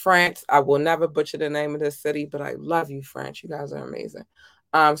 France, I will never butcher the name of this city, but I love you, France. You guys are amazing.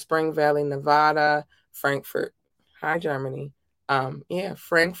 Spring Valley, Nevada, Frankfurt. Hi, Germany.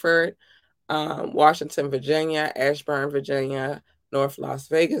 Frankfurt, Washington, Virginia, Ashburn, Virginia, North Las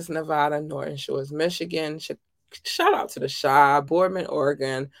Vegas, Nevada, Norton Shores, Michigan. Shout out to the Chi, Boardman,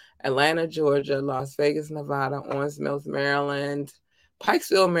 Oregon, Atlanta, Georgia, Las Vegas, Nevada, Owings Mills, Maryland,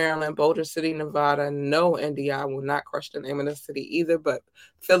 Pikesville, Maryland, Boulder City, Nevada. No, India. I will not crush the name of the city either, but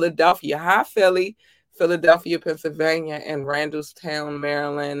Philadelphia. Hi, Philly. Philadelphia, Pennsylvania, and Randallstown,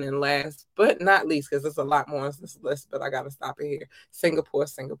 Maryland. And last but not least, because there's a lot more on this list, but I got to stop it here.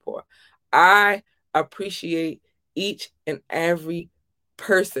 Singapore. I appreciate each and every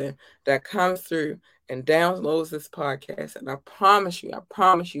person that comes through and downloads this podcast. And I promise you,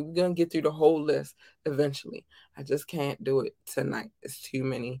 we're going to get through the whole list eventually. I just can't do it tonight. It's too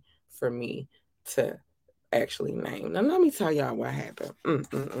many for me to actually name. Now, let me tell y'all what happened.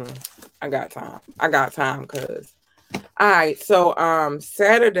 I got time, cuz. All right, so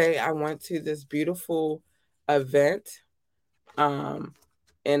Saturday, I went to this beautiful event in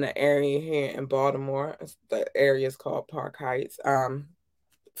an area here in Baltimore. The area is called Park Heights.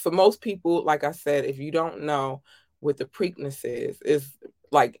 For most people, like I said, if you don't know with the Preakness is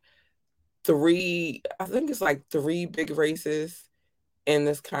like three, I think it's like three big races in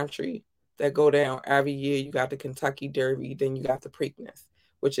this country that go down every year. You got the Kentucky Derby, then you got the Preakness,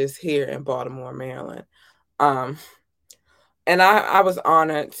 which is here in Baltimore, Maryland. And I was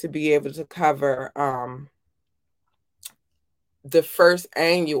honored to be able to cover the first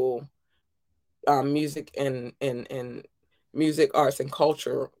annual music and music, arts, and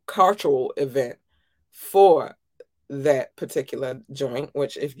cultural event for that particular joint,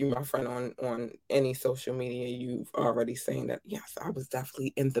 which if you're my friend on any social media, you've already seen that. Yes, I was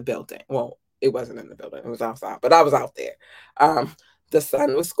definitely in the building. Well, it wasn't in the building, it was outside, but I was out there. The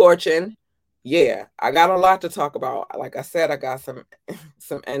sun was scorching. Yeah, I got a lot to talk about. Like I said, I got some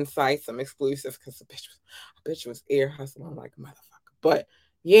insights, some exclusives, because the bitch was ear hustling like a motherfucker. But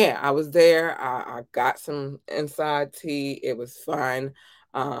yeah, I was there. I got some inside tea. It was fun.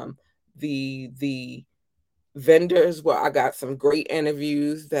 The vendors, well, I got some great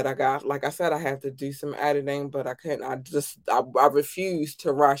interviews that I got. Like I said, I have to do some editing, but I couldn't. I refuse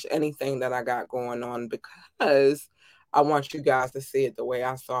to rush anything that I got going on because I want you guys to see it the way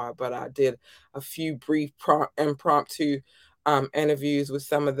I saw it. But I did a few brief impromptu interviews with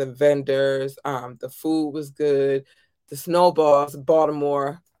some of the vendors. The food was good. The snowballs,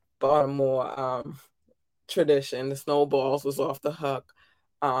 Baltimore tradition. The snowballs was off the hook.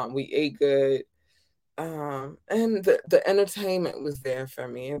 We ate good. And the entertainment was there for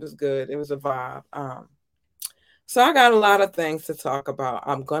me. It was good. It was a vibe. So I got a lot of things to talk about.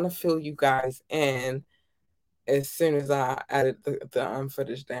 I'm gonna fill you guys in as soon as I edit the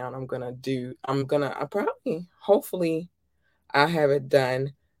footage down. I probably, hopefully, I have it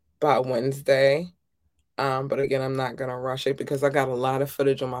done by Wednesday. But again, I'm not gonna rush it because I got a lot of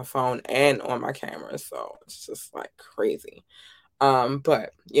footage on my phone and on my camera, so it's just like crazy.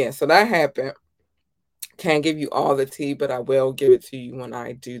 But yeah, so that happened. Can't give you all the tea, but I will give it to you when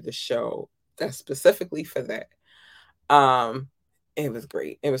I do the show that's specifically for that. It was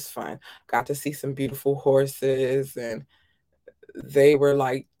great. It was fun. Got to see some beautiful horses, and they were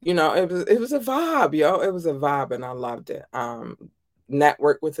like, it was a vibe, yo. It was a vibe, and I loved it.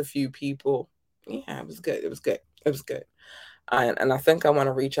 Network with a few people. Yeah, it was good. It was good. It was good. And I think I want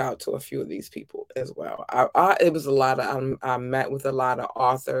to reach out to a few of these people as well. It was a lot of, I met with a lot of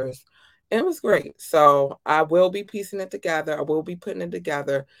authors. It was great. So I will be piecing it together. I will be putting it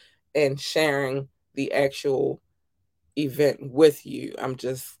together and sharing the actual event with you. I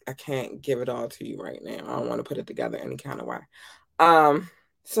can't give it all to you right now. I don't want to put it together any kind of way.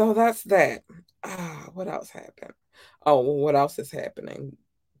 So that's that. What else happened? Oh, well, what else is happening?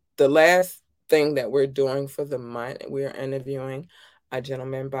 The last thing that we're doing for the month, we're interviewing a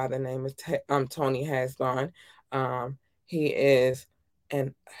gentleman by the name of Tony Hasbon. He is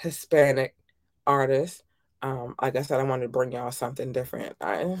an Hispanic artist. Like I said, I wanted to bring y'all something different.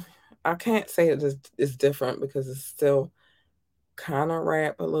 I can't say it's different because it's still kind of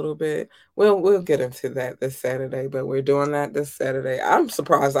rap a little bit. We'll get into that this Saturday, but we're doing that this Saturday. I'm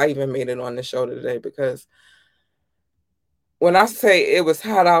surprised I even made it on the show today because when I say it was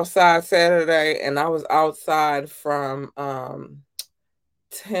hot outside Saturday, and I was outside from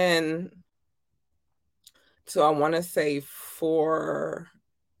 10 to, I want to say 4,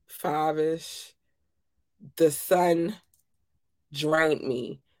 5-ish, the sun drained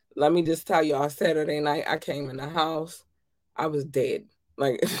me. Let me just tell y'all, Saturday night, I came in the house, I was dead.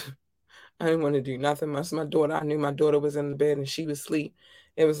 Like, I didn't want to do nothing much. I knew my daughter was in the bed and she was asleep.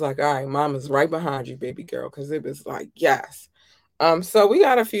 It was like, all right, mama's right behind you, baby girl, because it was like, yes. So we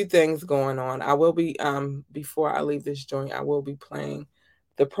got a few things going on. I will be, before I leave this joint, I will be playing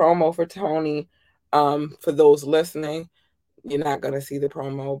the promo for Tony. For those listening, you're not going to see the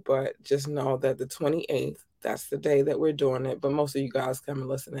promo, but just know that the 28th, that's the day that we're doing it. But most of you guys come and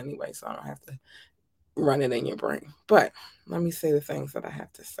listen anyway, so I don't have to run it in your brain. But let me say the things that I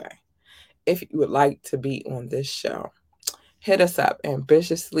have to say. If you would like to be on this show, hit us up,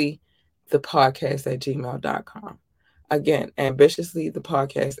 ambitiouslythepodcast@gmail.com. Again,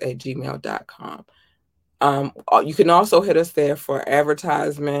 ambitiouslythepodcast@gmail.com. You can also hit us there for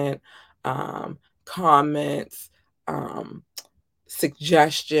advertisement, comments,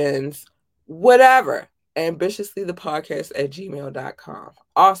 suggestions, whatever. ambitiouslythepodcast@gmail.com.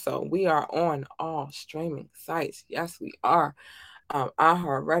 Also, we are on all streaming sites. Yes, we are.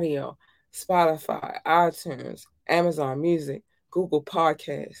 iHeartRadio, Spotify, iTunes, Amazon Music, Google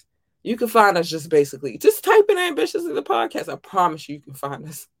Podcasts. You can find us just type in Ambitiously the Podcast. I promise you can find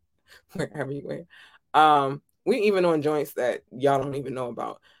us everywhere. We even on joints that y'all don't even know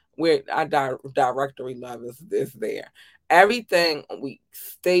about. Our directory love is there. everything we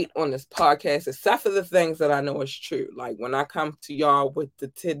state on this podcast, except for the things that I know is true. Like when I come to y'all with the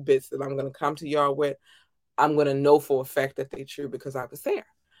tidbits that I'm going to come to y'all with, I'm going to know for a fact that they're true because I was there.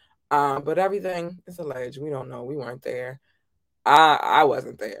 But everything is alleged. We don't know. We weren't there. I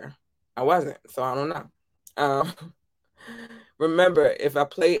wasn't there. I wasn't. So I don't know. Remember, if I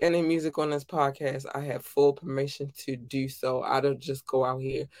play any music on this podcast, I have full permission to do so. I don't just go out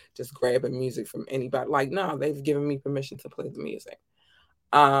here just grabbing music from anybody. Like, no, they've given me permission to play the music.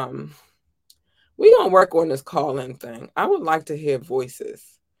 We're going to work on this call-in thing. I would like to hear voices.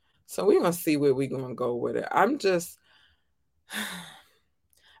 So we're going to see where we're going to go with it. I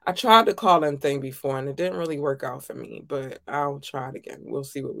tried the call-in thing before, and it didn't really work out for me, but I'll try it again. We'll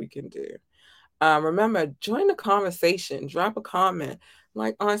see what we can do. Remember, join the conversation. Drop a comment.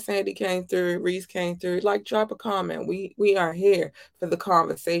 Like Aunt Sandy came through, Reese came through. Like, drop a comment. We are here for the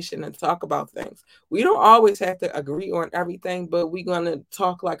conversation and talk about things. We don't always have to agree on everything, but we're going to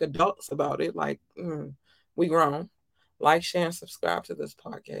talk like adults about it. Like, we grown. Like, share, and subscribe to this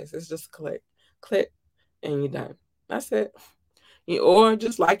podcast. It's just click, and you're done. That's it. Or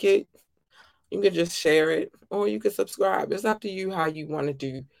just like it. You can just share it, or you can subscribe. It's up to you how you want to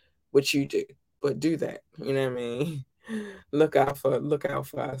do what you do. But do that. You know what I mean? Look out for us. Look out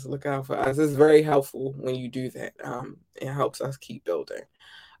for us. It's very helpful when you do that. It helps us keep building.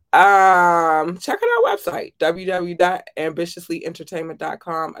 Check out our website,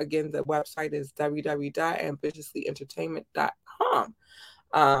 www.ambitiouslyentertainment.com. Again, the website is www.ambitiouslyentertainment.com.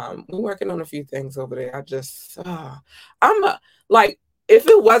 We're working on a few things over there. If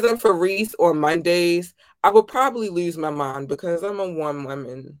it wasn't for Reese on Mondays, I would probably lose my mind because I'm a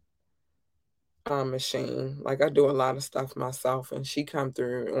one-woman machine. Like, I do a lot of stuff myself, and she come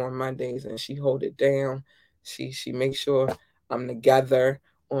through on Mondays and she hold it down. She makes sure I'm together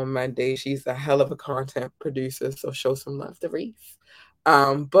on Monday. She's a hell of a content producer, so show some love to Reese.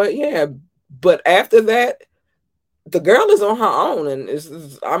 But after that, the girl is on her own, and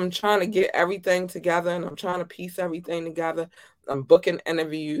I'm trying to get everything together, and I'm trying to piece everything together. I'm booking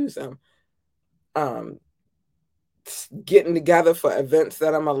interviews. I'm getting together for events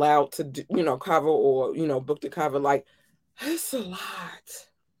that I'm allowed to do, cover or, book to cover. Like, it's a lot.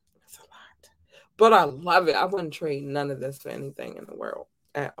 But I love it. I wouldn't trade none of this for anything in the world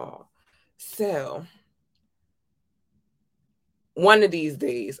at all. So one of these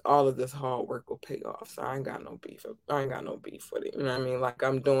days, all of this hard work will pay off. So I ain't got no beef with it. You know what I mean? Like,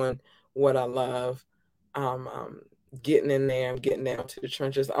 I'm doing what I love. I'm getting in there. I'm getting down to the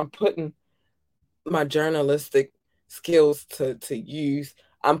trenches. I'm putting my journalistic skills to use.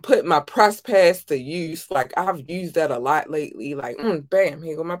 I'm putting my press pass to use. Like, I've used that a lot lately. Like, bam,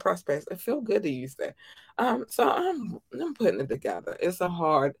 here go my press pass. It feels good to use that. So I'm putting it together. It's a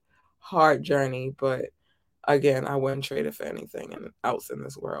hard journey, but again, I wouldn't trade it for anything else in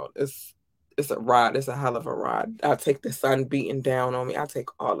this world. It's a ride. It's a hell of a ride. I'll take the sun beating down on me. I'll take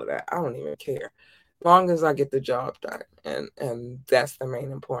all of that. I don't even care. As long as I get the job done. And that's the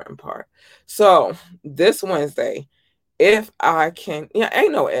main important part. So this Wednesday, if I can,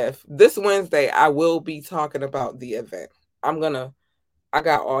 ain't no if. This Wednesday, I will be talking about the event. I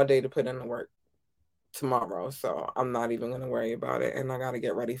got all day to put in the work tomorrow, so I'm not even going to worry about it. And I got to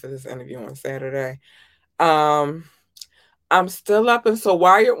get ready for this interview on Saturday. I'm still up, and so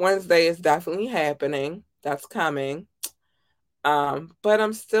Wired Wednesday is definitely happening. That's coming. But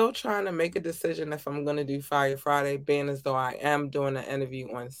I'm still trying to make a decision if I'm going to do Fire Friday, being as though I am doing an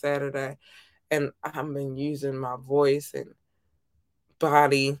interview on Saturday, and I've been using my voice and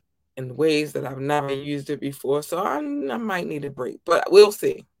body in ways that I've never used it before. So I might need a break, but we'll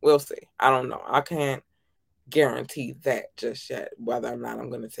see. I don't know. I can't guarantee that just yet, whether or not I'm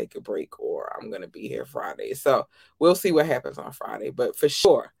going to take a break or I'm going to be here Friday. So we'll see what happens on Friday, but for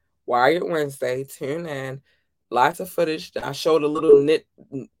sure, Wired Wednesday, tune in. Lots of footage. I showed a little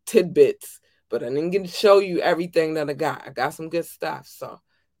tidbits, but I didn't get to show you everything that I got. I got some good stuff. So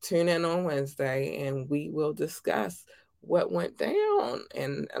tune in on Wednesday and we will discuss what went down.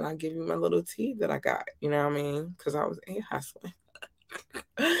 And I'll give you my little tea that I got. You know what I mean? Because I was hustling.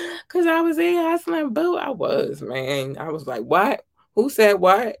 Boo. I was, man. I was like, what? Who said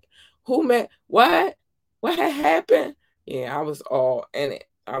what? Who met what? What had happened? Yeah, I was all in it.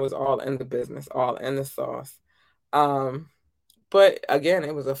 I was all in the business, all in the sauce. But again,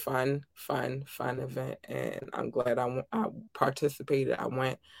 it was a fun event, and I'm glad I participated. I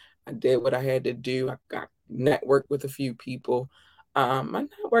went, I did what I had to do. I got networked with a few people. My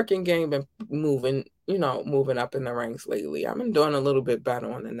networking game been moving up in the ranks lately. I've been doing a little bit better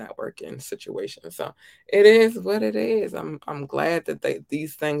on the networking situation. So it is what it is. I'm glad that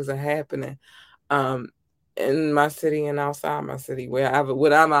these things are happening. in my city and outside my city,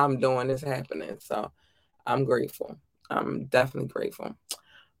 whatever I'm doing is happening. So I'm grateful. I'm definitely grateful.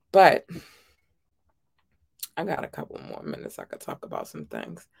 But I got a couple more minutes I could talk about some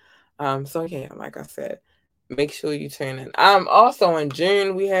things. So yeah, like I said, make sure you tune in. Also in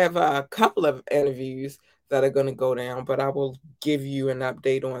June we have a couple of interviews that are going to go down, but I will give you an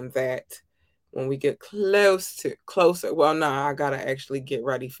update on that when we get closer. Well, no, I gotta actually get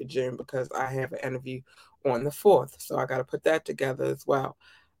ready for June because I have an interview on the 4th, so I gotta put that together as well.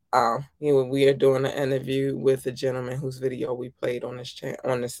 We are doing an interview with a gentleman whose video we played on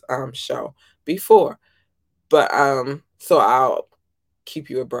this show before. But so I'll keep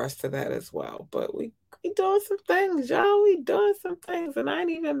you abreast of that as well. But we doing some things, y'all. We doing some things, and I ain't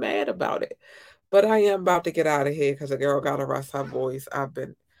even mad about it. But I am about to get out of here because the girl got to rest her voice. I've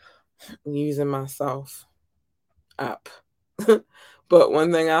been using myself up. But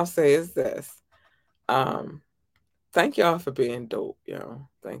one thing I'll say is this. Thank y'all for being dope, y'all.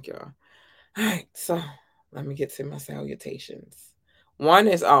 Thank y'all. All right, so let me get to my salutations. One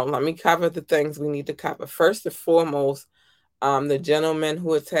is, let me cover the things we need to cover. First and foremost, the gentleman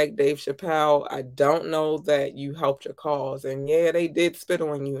who attacked Dave Chappelle, I don't know that you helped your cause. And yeah, they did spit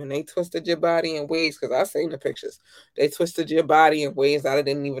on you and they twisted your body in ways, because I seen the pictures. They twisted your body in ways that I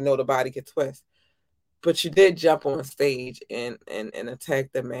didn't even know the body could twist. But you did jump on stage and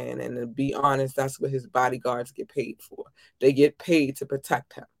attack the man. And to be honest, that's what his bodyguards get paid for. They get paid to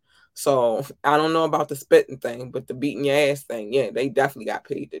protect him. So I don't know about the spitting thing, but the beating your ass thing, yeah, they definitely got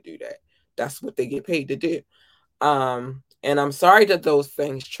paid to do that. That's what they get paid to do. And I'm sorry that those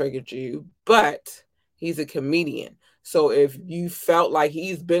things triggered you, but he's a comedian. So if you felt like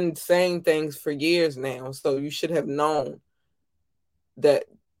he's been saying things for years now, so you should have known that,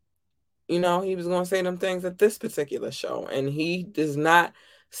 he was going to say them things at this particular show. And he does not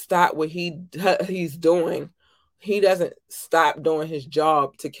stop what he's doing. He doesn't stop doing his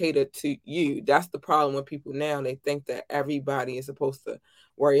job to cater to you. That's the problem with people now. They think that everybody is supposed to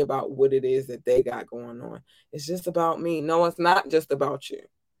worry about what it is that they got going on. It's just about me. No, it's not just about you.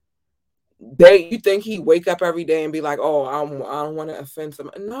 You think he wake up every day and be like, oh, I don't want to offend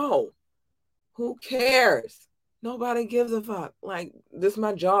someone. No. Who cares? Nobody gives a fuck. Like, this is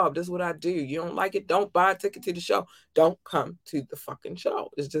my job. This is what I do. You don't like it? Don't buy a ticket to the show. Don't come to the fucking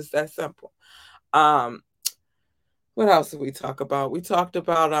show. It's just that simple. What else did we talk about? We talked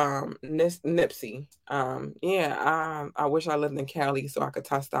about Nipsey. I wish I lived in Cali so I could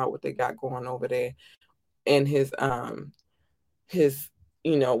test out what they got going over there in his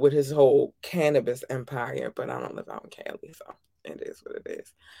with his whole cannabis empire. But I don't live out in Cali, so it is what it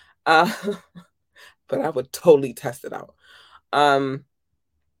is. But I would totally test it out.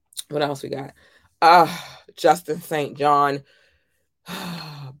 What else we got? Justin St. John.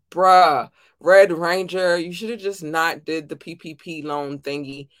 Bruh. Red Ranger, you should have just not did the PPP loan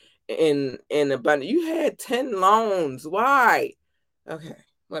thingy in a bunch. You had 10 loans. Why? Okay,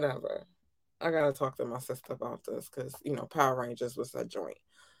 whatever. I gotta talk to my sister about this because Power Rangers was that joint.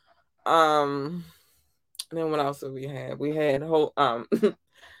 And then what else did we have? We had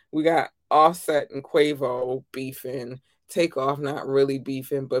we got Offset and Quavo beefing, Takeoff not really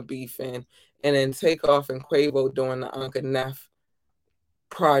beefing but beefing, and then Takeoff and Quavo doing the Uncle Neff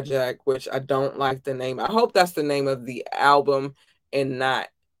project, which I don't like the name. I hope that's the name of the album and not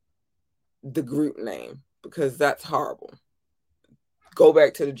the group name, because that's horrible. Go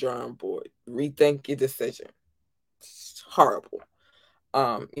back to the drawing board. Rethink your decision. It's horrible.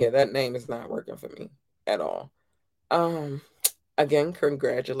 That name is not working for me at all. Again,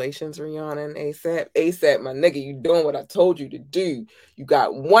 congratulations, Rihanna and ASAP. ASAP, my nigga, you doing what I told you to do. You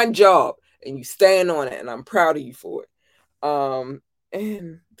got one job and you stand on it, and I'm proud of you for it.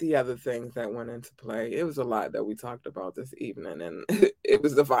 And the other things that went into play, it was a lot that we talked about this evening, and it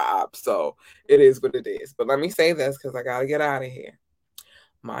was the vibe, so it is what it is. But let me say this, because I got to get out of here.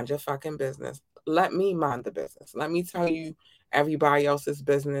 Mind your fucking business. Let me mind the business. Let me tell you everybody else's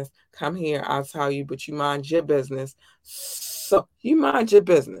business. Come here, I'll tell you, but you mind your business. So you mind your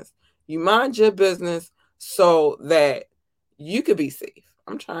business. You mind your business so that you could be safe.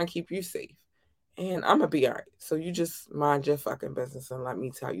 I'm trying to keep you safe. And I'm going to be all right. So you just mind your fucking business and let me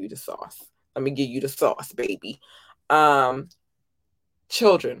tell you the sauce. Let me give you the sauce, baby.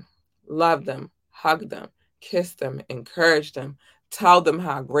 Children, love them, hug them, kiss them, encourage them, tell them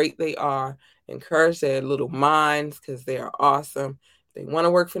how great they are, encourage their little minds because they are awesome. If they want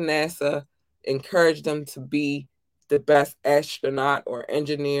to work for NASA, encourage them to be the best astronaut or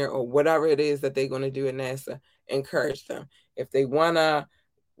engineer or whatever it is that they're going to do at NASA. Encourage them. If they want to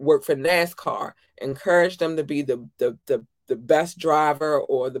work for NASCAR, encourage them to be the the best driver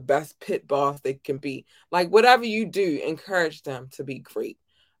or the best pit boss they can be. Like, whatever you do, encourage them to be great.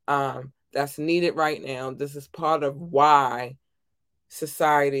 That's needed right now. This is part of why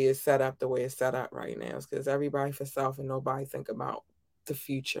society is set up the way it's set up right now. It's because everybody for self and nobody think about the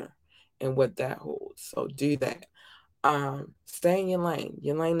future and what that holds. So do that. Stay in your lane.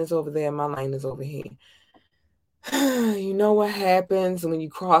 Your lane is over there. My lane is over here. You know what happens when you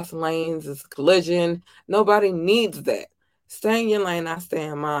cross lanes? It's collision. Nobody needs that. Stay in your lane. I stay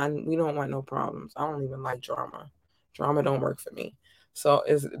in mine. We don't want no problems. I don't even like drama. Drama don't work for me. So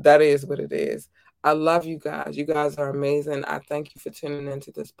that is what it is. I love you guys. You guys are amazing. I thank you for tuning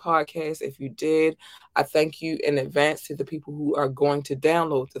into this podcast. If you did, I thank you in advance to the people who are going to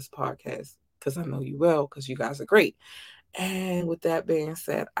download this podcast, because I know you will, because you guys are great. And with that being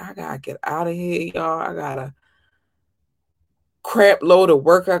said, I got to get out of here, y'all. I got a crap load of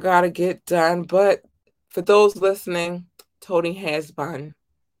work I got to get done. But for those listening, Tony Hasbun,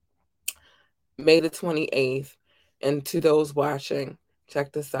 May the 28th. And to those watching,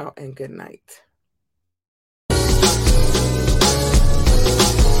 check this out and good night.